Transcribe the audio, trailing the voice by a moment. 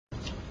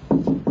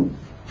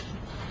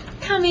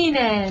Come in,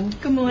 Anne.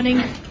 Good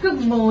morning.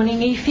 Good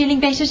morning. Are you feeling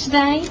better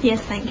today?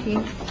 Yes, thank you.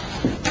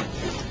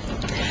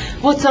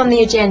 What's on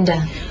the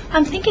agenda?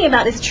 I'm thinking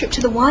about this trip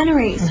to the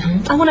wineries.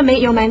 I want to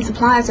meet your main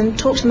suppliers and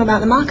talk to them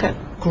about the market.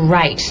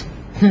 Great.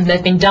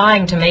 They've been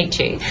dying to meet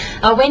you.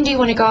 When do you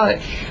want to go?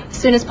 As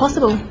soon as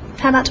possible.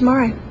 How about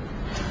tomorrow?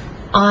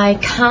 I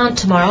can't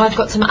tomorrow. I've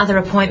got some other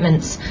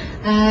appointments.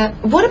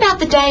 What about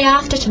the day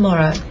after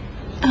tomorrow?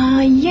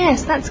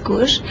 Yes, that's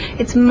good.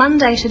 It's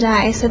Monday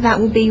today, so that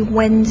will be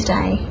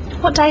Wednesday.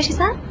 What date is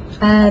that?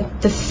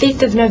 The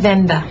 5th of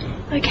November.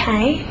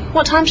 Okay.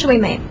 What time shall we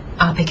meet?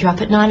 I'll pick you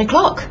up at 9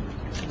 o'clock.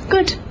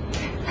 Good.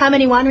 How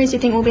many wineries do you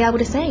think we'll be able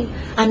to see?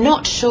 I'm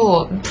not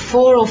sure.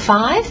 4 or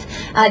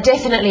 5.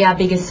 Definitely our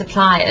biggest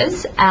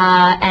suppliers.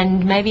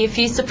 And maybe a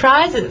few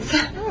surprises.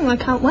 Oh, I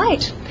can't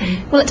wait.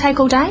 Will it take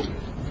all day?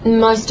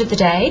 Most of the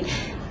day.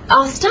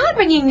 I'll start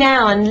ringing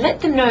now and let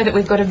them know that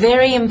we've got a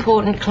very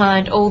important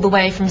client all the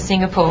way from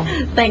Singapore.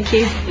 Thank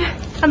you.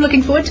 I'm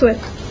looking forward to it.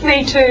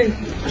 Me too.